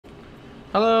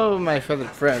Hello, my feathered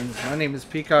friends. My name is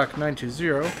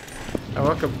Peacock920, and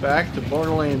welcome back to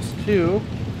Borderlands 2,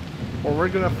 where we're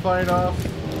gonna fight off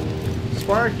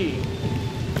Sparky.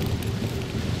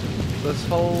 This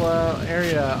whole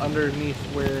area underneath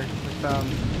where we found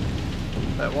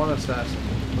that one assassin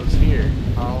was here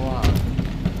all along.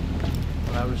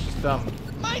 And I was just dumb.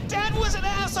 My dad was an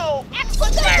asshole!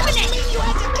 But that doesn't mean you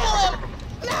had to kill him!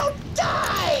 Now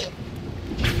die!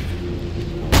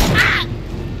 Ah!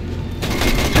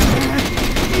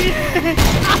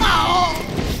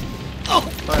 Oh!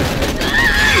 Sorry,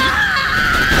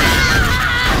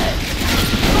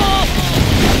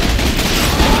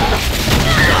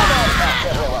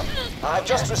 I've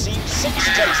just received 6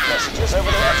 text messages over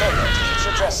the internet, each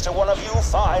addressed to one of you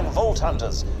fine vault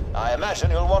hunters. I imagine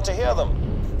you'll want to hear them.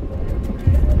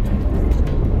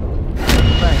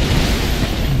 Thanks.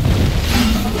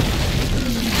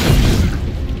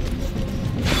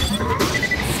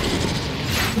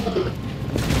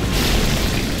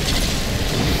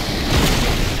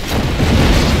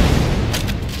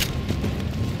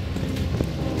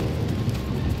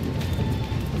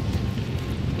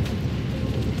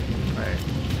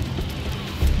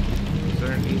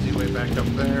 Back up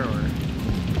there, or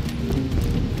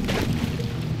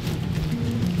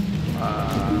I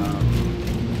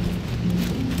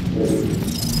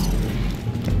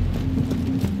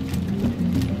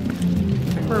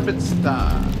think we're a bit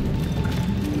stuck.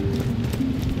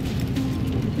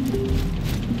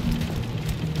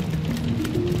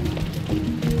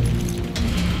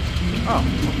 Oh,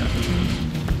 okay.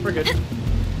 We're good.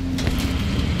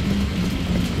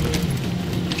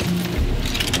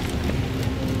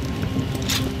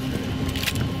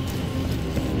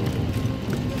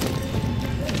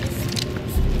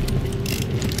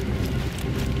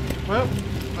 Well,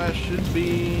 that should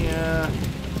be,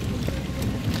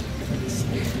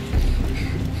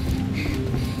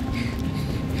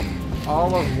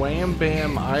 all of Wham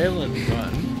Bam Island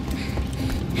done.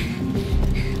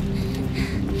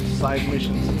 Side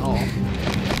missions and all.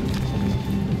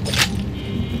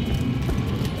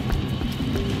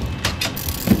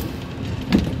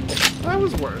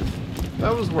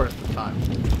 That was worth the time.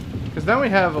 Because now we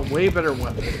have a way better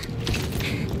weapon.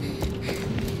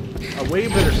 A way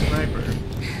better sniper.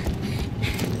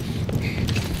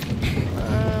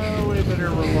 Way better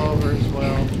revolver as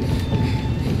well.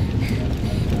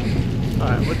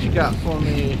 Alright, what you got for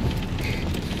me,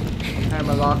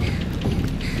 Hammerlock?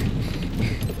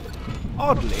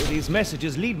 Oddly, these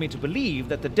messages lead me to believe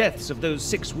that the deaths of those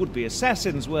 6 would-be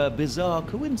assassins were bizarre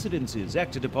coincidences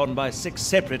acted upon by 6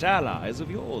 separate allies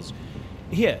of yours.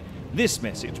 Here, this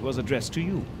message was addressed to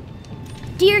you.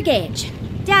 Dear Gage,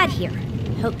 Dad here.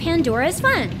 Hope Pandora's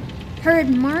fun. Heard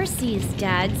Marcy's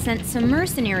dad sent some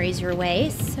mercenaries your way,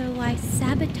 so I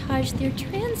sabotaged their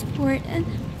transport and...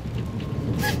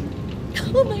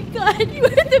 Oh my god, you are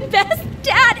the best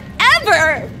dad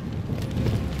ever!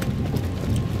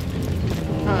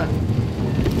 Huh.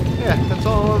 Yeah, that's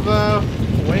all of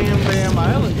Wham Bam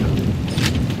Island.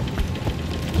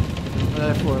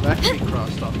 Therefore, that can be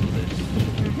crossed off of this.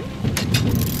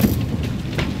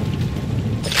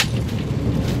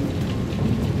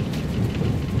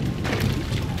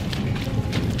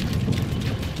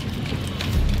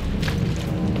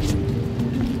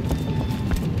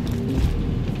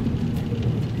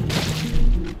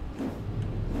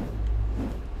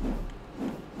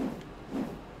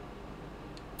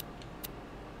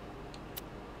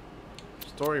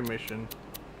 Story mission.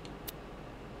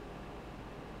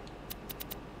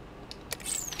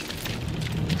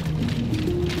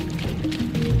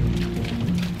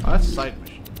 Oh, that's a side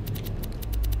mission.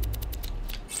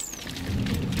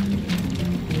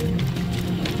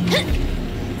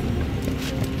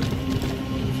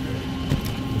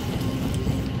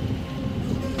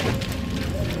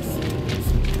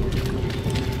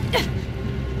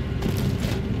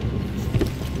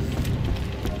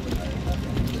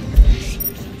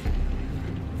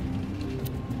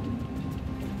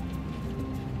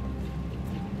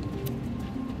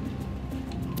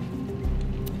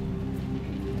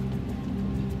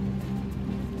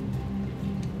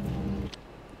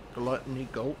 Gluttony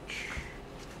Gulch.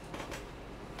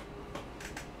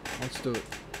 Let's do it.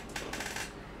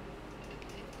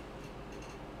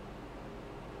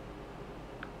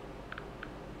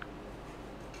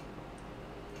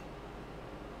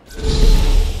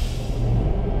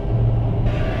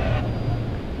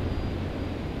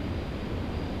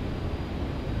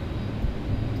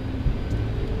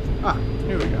 Ah,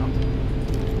 here we go.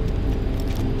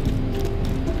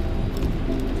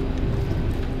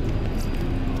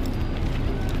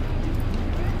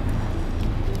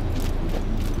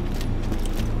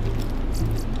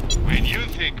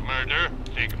 murder,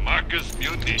 think Marcus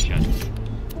Munitions.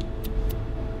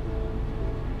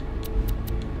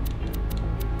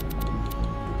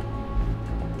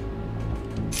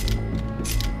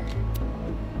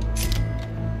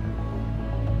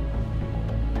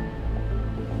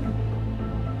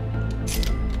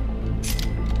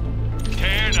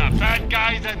 Tear the bad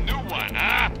guys a new one,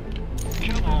 huh?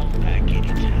 Come on back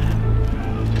anytime.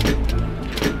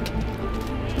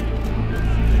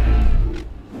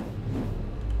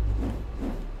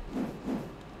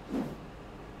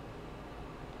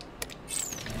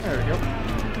 There we go.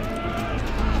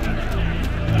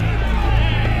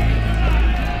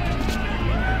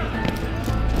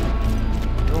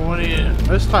 Going in.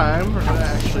 This time, we're gonna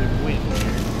actually win.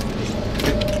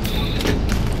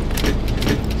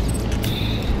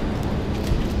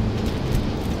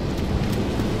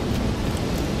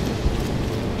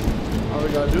 All we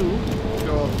gotta do is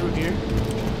go all through here.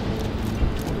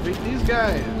 Defeat these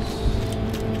guys.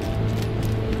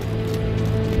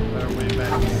 Better way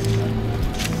back here.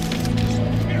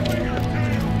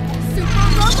 Super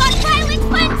robot pilot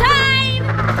fun time!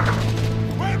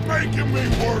 Quit making me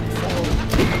work for it!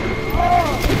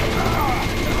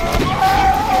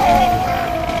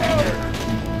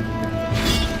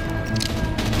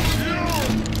 You're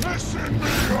pissing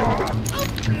me off!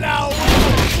 Now,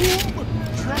 boom!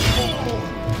 Triple!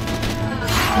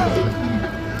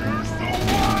 Here's the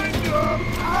wind-up!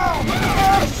 Oh,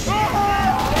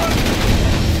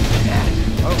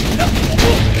 no.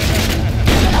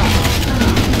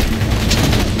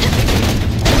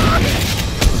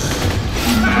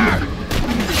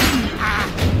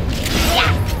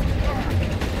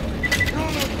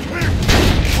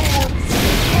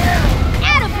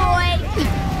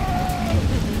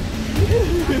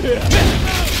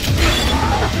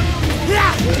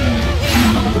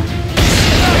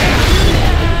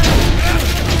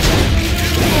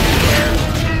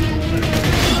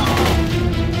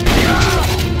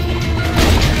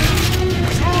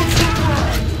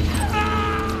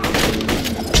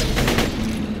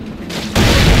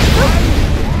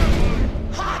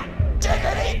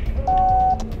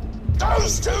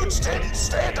 Those dudes didn't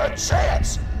stand a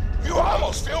chance. You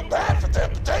almost feel bad for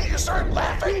them, but then you start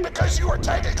laughing because you were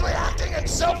technically acting in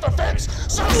self-defense,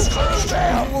 so screw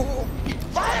them!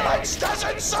 Violence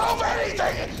doesn't solve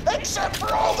anything except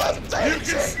for all the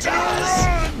things it does!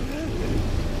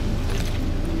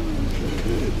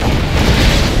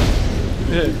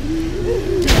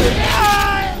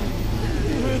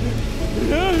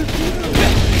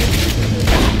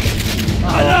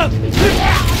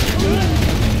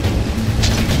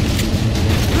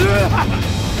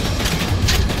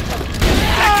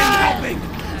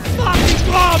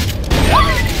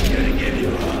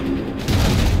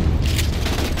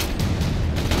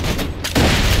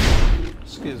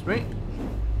 Excuse me.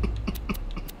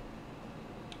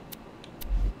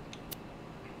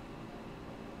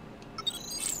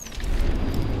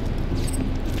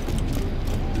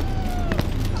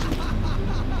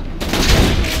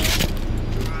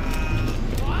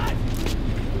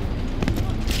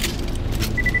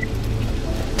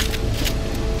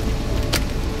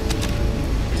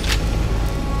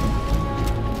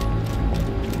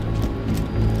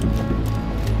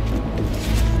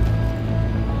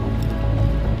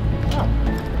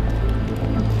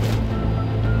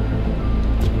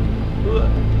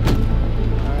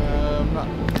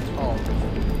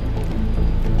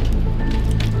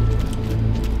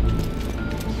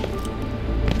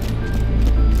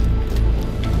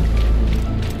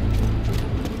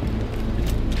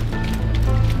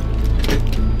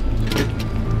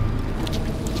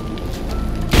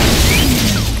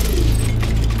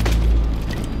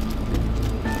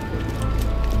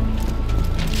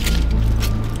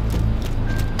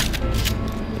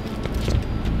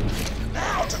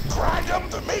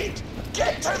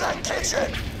 Get to the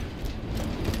kitchen!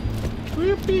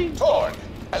 Creepy. Torg,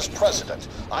 as president,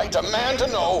 I demand to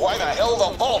know why the hell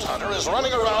the Vault Hunter is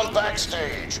running around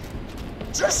backstage.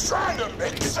 Just trying to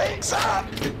mix things up.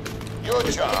 Your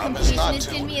job is not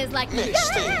Completionist in me is like, to mix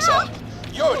things up.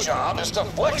 Your job is to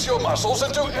flex your muscles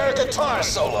and do air guitar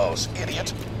solos,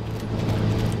 idiot.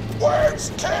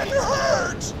 Words can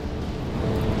hurt!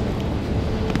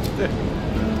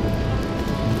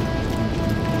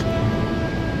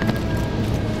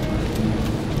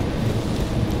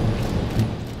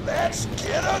 Let's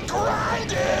get a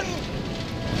grindin'!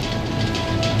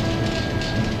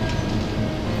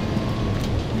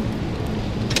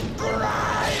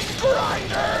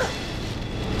 Grinder!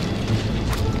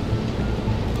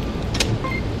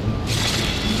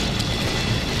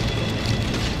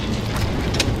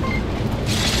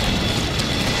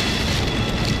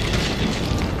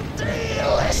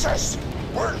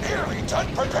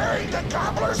 done preparing the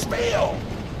gobbler's meal.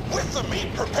 With the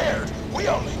meat prepared, we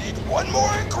only need one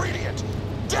more ingredient.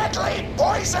 Deadly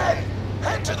poison!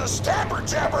 Head to the stabber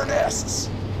jabber nests.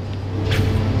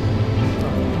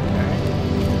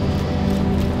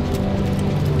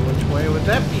 Which way would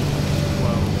that be?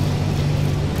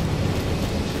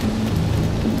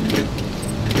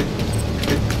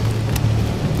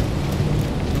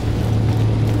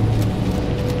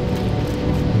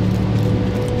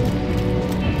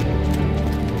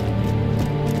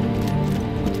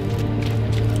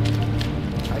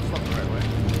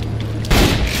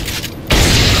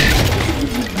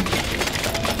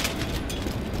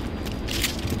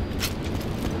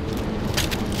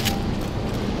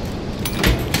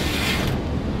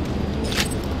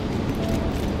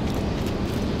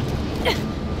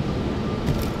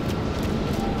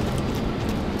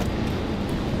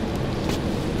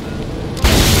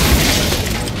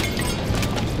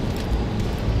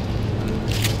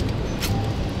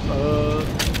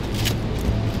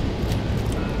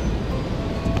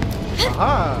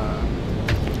 Aha!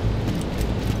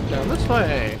 Down this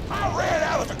way. I ran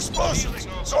out of explosives,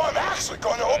 so I'm actually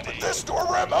going to open this door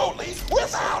remotely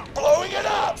without blowing it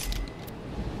up.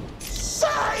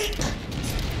 Psych!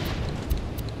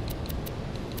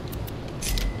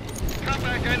 Come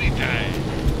back anytime.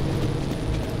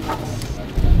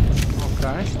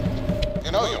 Okay.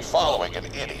 You know you're following an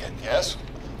idiot, yes?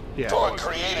 Yeah. Torg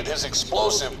created his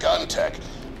explosive gun tech,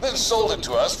 then sold it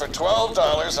to us for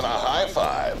 $12 and a high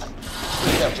five.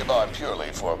 We kept him on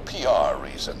purely for PR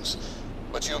reasons,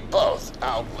 but you both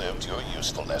outlived your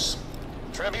usefulness.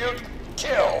 Tribute,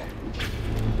 kill.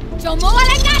 Tomo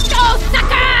arigato,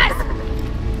 suckers!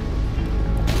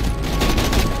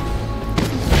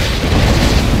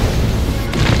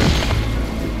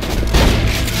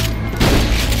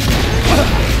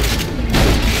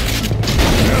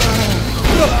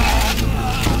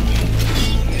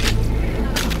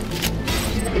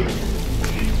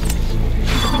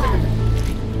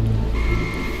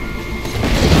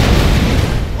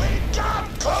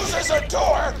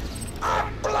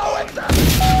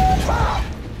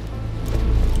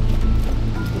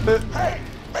 Hey,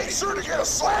 make sure to get a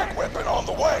slag weapon on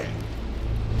the way.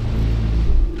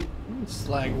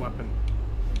 Slag weapon.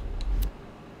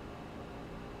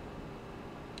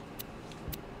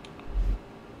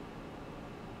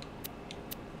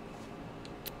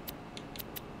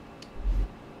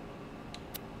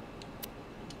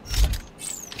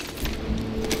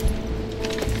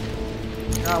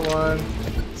 Got one.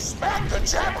 Smack the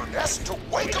jabber nest to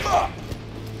wake him up.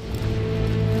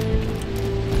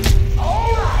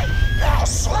 Alright, now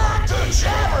slag the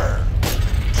jabber.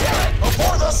 Kill it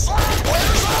before the slag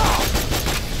wears off.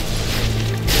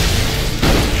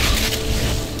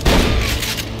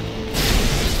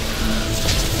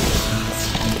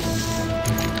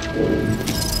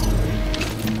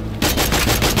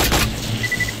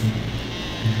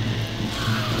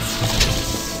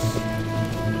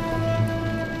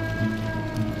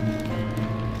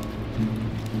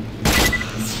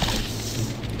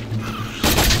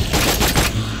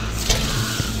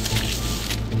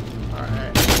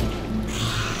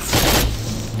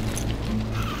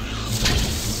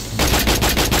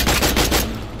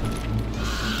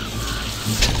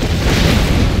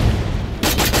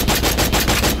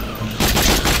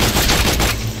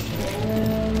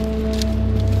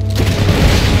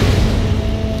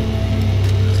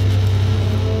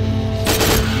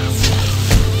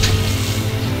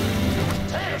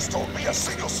 Told me a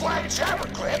single slag jabber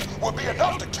clip would be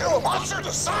enough to kill a monster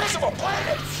the size of a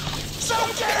planet. So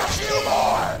get a few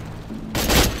more!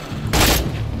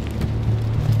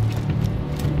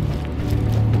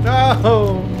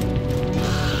 No!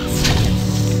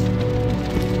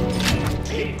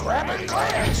 Keep grabbing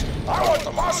glands. I want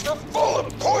the monster full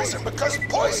of poison because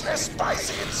poison is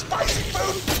spicy and spicy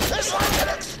food is like an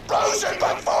explosion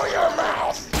before your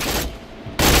mouth.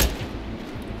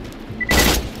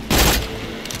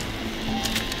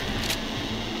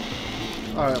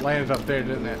 Oh, it landed up there,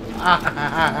 didn't it?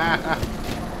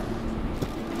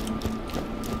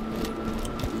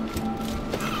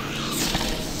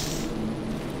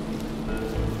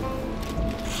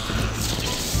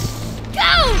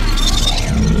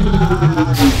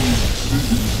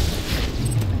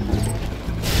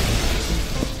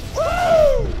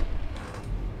 Woo!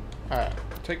 Alright,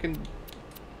 taking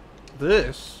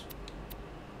this.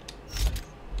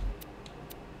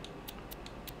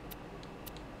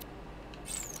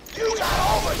 You got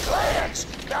all the glands!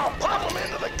 Now pop them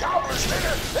into the gobbler's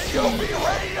dinner and you'll be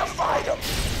ready to fight them!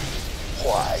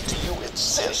 Why do you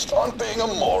insist on being a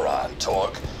moron,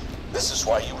 Torg? This is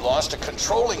why you lost a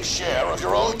controlling share of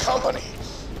your own company.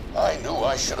 I knew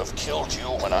I should have killed you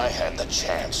when I had the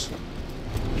chance.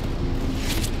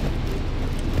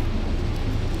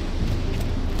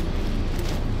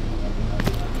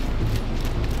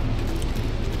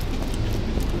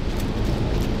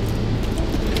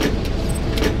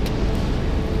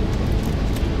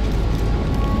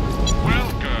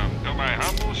 Welcome to my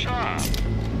humble shop.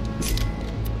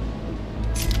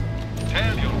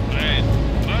 Tell your friend,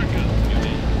 Marcus, you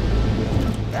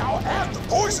mean. Now add the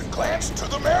poison glands to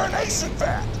the marination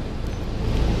vat.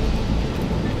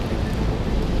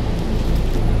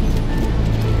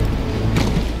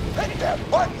 Hit that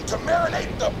button to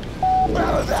marinate the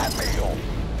out of that meal.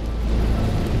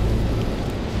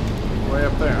 Way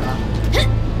up there, huh?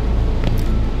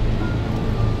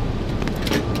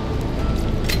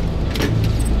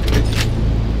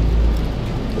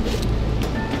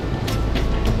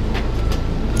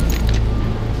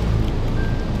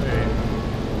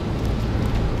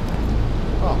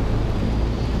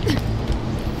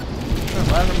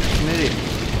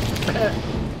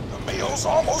 The meal's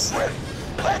almost ready.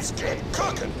 Let's get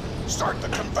cooking. Start the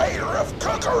conveyor of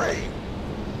cookery.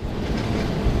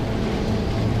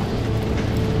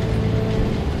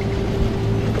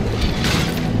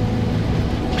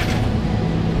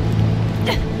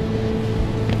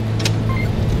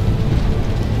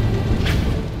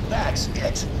 That's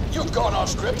it. You've gone off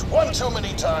script one too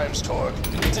many times, Torg.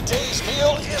 Today's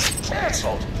meal is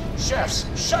canceled. Chefs,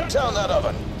 shut down that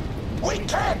oven. We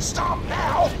can't stop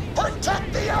now!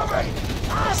 Protect the oven!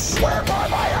 I swear by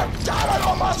my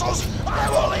abdominal muscles, I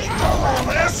will eat the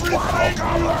ravenous waddle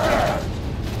gobbler!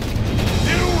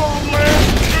 You won't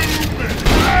last 2 minutes!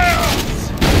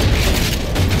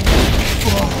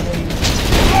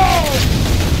 Oh,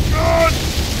 God!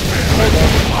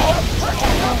 I'm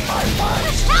pricking up my butt!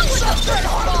 Something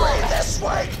hungry this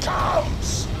way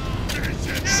comes!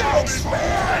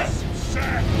 Shakespeare!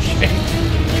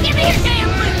 Give me your damn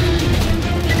loot!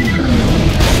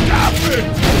 Stop it!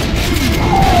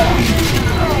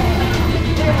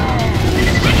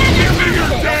 Give me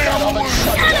your damn loot!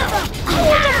 I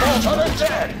want the Vault Hunter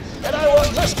dead! And I want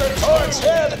Mr. Torg's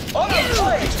head on a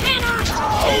plate!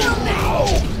 Oh, no!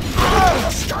 I'm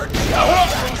gonna start the oven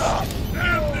back up!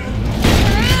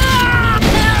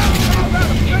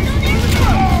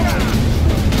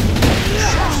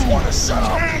 Just want to shut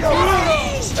off the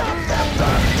oven! Stop them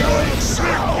from doing so!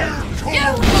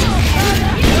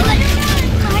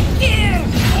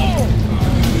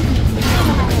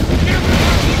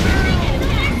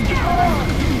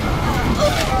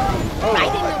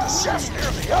 Let the chefs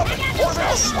near the oven, or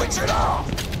they'll switch it off!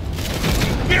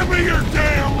 Give me your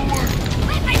damn loot!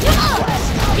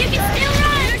 You can still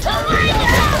run! Turn the oven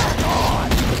back on!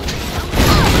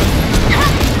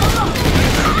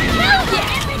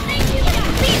 Everything you got!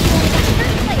 Please,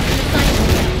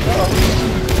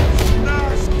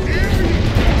 Nice, Gibby!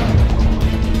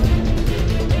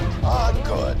 Ah,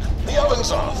 good. The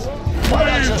oven's off. Why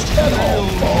not just head home,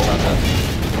 Vault Hunter?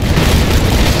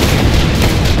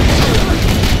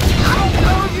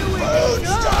 Food's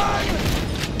done!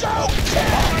 Go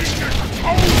catch!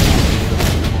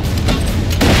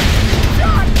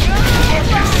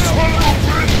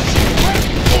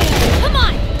 come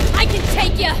on! I can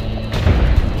take you!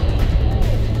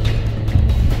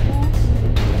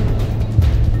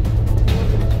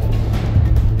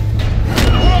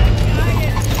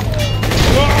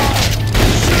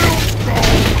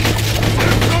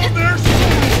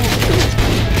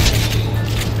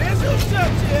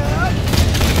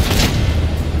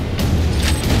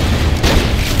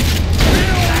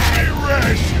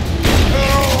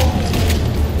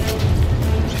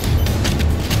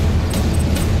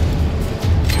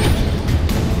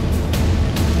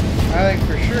 I think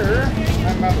for sure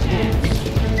I'm out of bullets.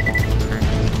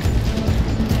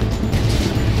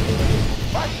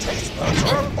 My taste buds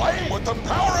are aflame with the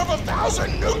power of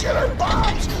 1,000 nuclear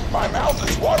bombs! My mouth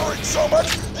is watering so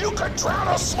much you could drown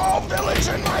a small village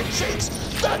in my cheeks!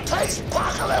 The taste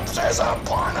apocalypse is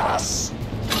upon us!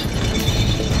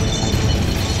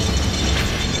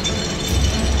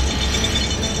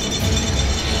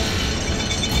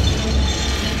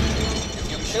 If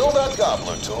you kill that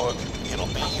gobbler, Torg, it'll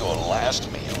be your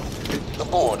last meal. The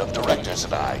board of directors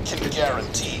and I can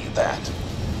guarantee that.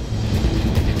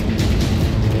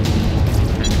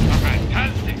 A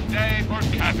fantastic day for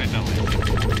capitalism.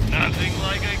 Nothing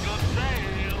like a good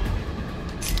sale.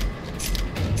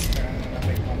 And I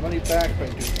make my money back by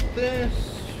doing this.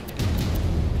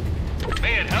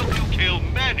 May it help you kill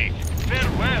many.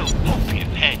 Farewell. Hope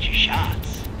you've had your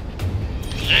shots.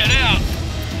 Set out.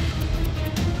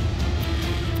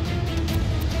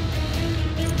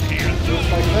 Here's Just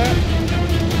like that.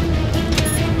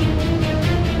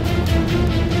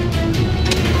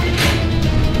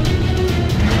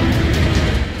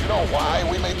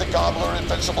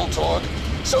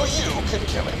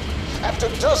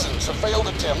 evidence of failed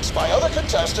attempts by other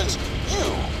contestants,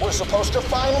 you were supposed to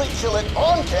finally kill it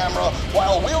on camera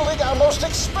while wielding our most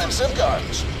expensive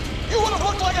guns. You would have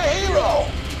looked like a hero.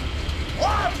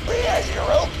 Why be a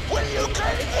hero when you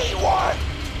can eat one?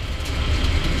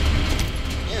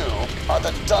 You are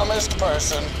the dumbest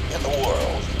person in the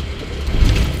world.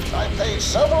 I paid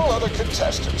several other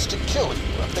contestants to kill you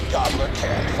if the gobbler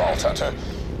can't, Vault Hunter.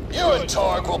 You and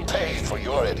Torg will pay for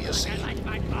your idiocy.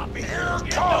 Here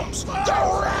comes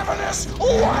the ravenous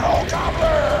Waddle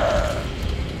Gobbler!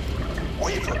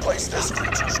 We've replaced this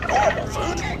creature's normal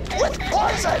food with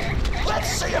poison! Let's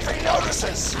see if he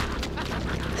notices!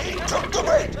 He took the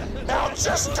bait! Now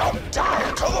just don't die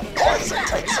until the poison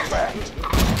takes effect!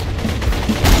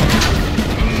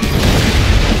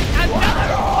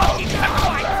 Waddle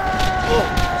Gobbler!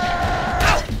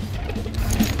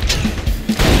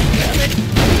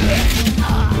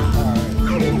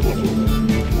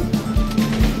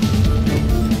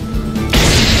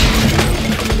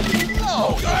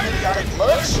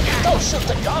 Don't shoot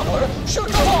the gobbler! Shoot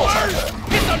the Vault Hunter!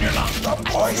 It's on your lungs! The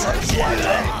poison's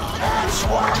working! It's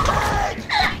working!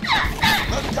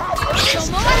 The gobbler is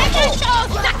terrible!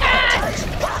 Let the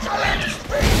apocalypse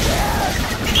begin!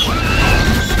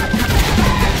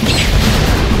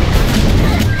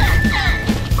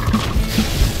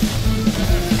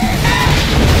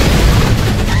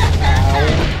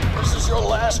 This is your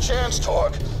last chance,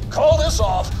 Torg. Call this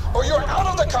off, or you're out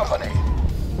of the company!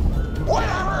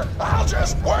 Whatever! I'll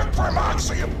just work for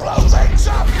Moxie and blow things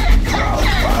up!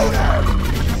 Boner!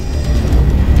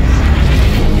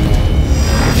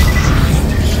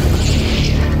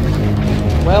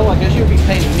 Well, I guess you'll be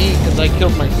paying me because I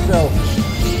killed myself.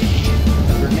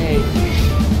 A grenade.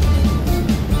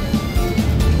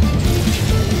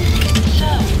 So,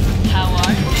 how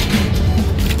are you?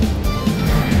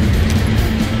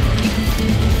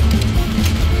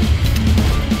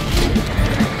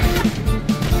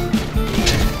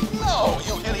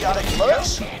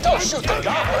 Mercs, don't shoot the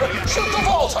gobbler, shoot the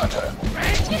Vault Hunter!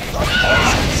 The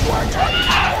poison's working!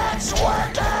 It's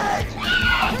working!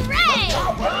 Hooray! The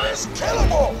gobbler is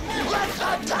killable! Let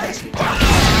the taste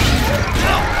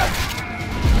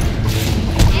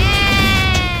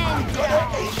I'm gonna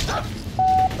eat the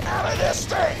out of this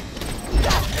thing!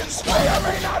 Napkins may or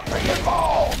may not be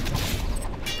involved!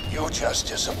 You just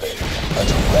disobeyed a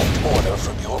direct order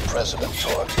from your president,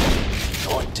 Torg.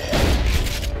 You're dead.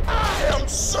 I am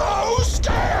so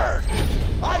scared!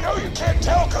 I know you can't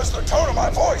tell because of the tone of my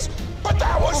voice, but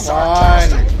that was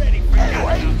sarcastic!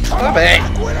 Anyway, Stop it!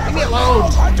 Leave me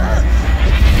alone! Hunter!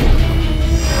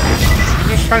 I'm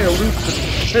just trying to loot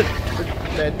the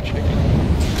dead chicken.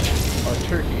 Or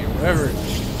turkey, or whatever.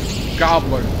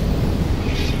 Gobbler.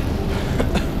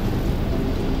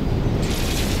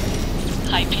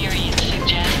 Hyperion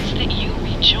suggests that you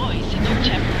rejoice in your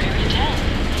temporary death.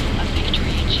 A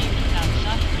victory achieved without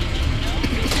suffering in no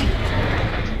reason.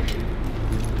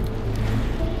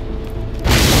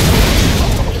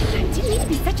 Didn't need to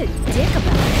be such a dick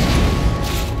about it.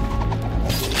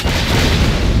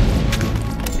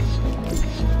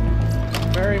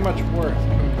 Very much worth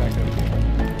coming back up here.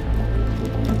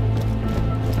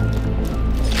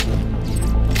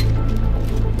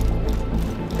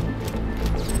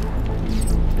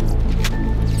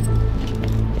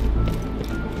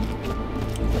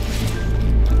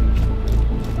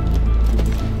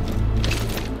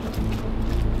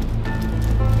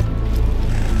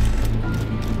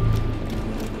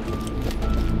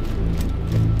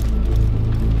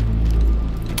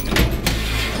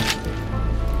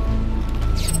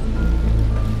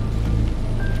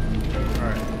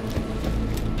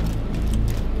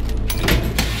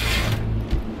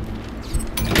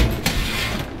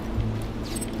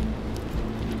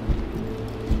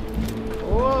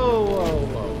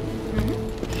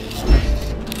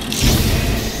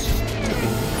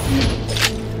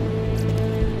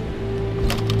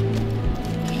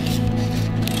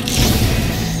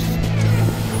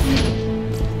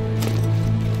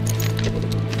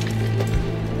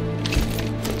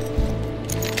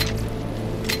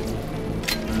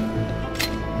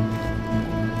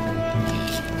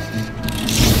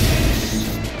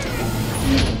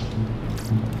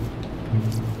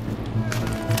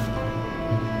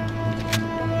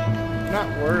 Not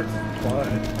worth, but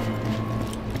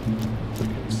we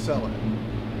can sell it.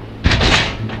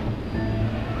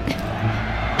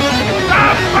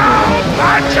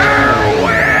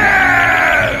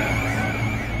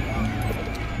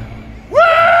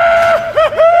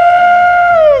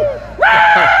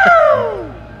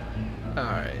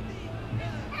 Alright.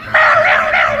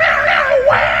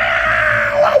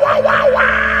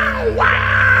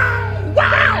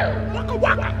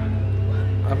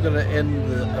 I'm gonna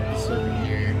end the episode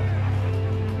here.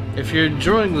 If you're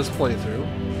enjoying this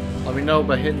playthrough, let me know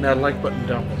by hitting that like button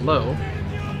down below.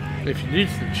 If you're new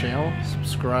to the channel,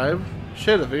 subscribe,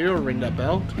 share the video, ring that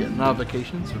bell to get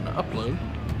notifications when I upload.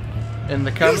 In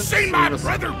the You comments, seen my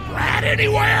brother Brad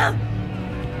anywhere?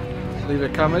 leave a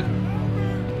comment,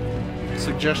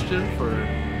 suggestion for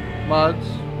mods,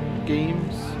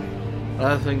 games,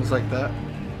 other things like that.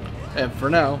 And for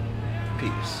now,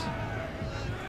 peace.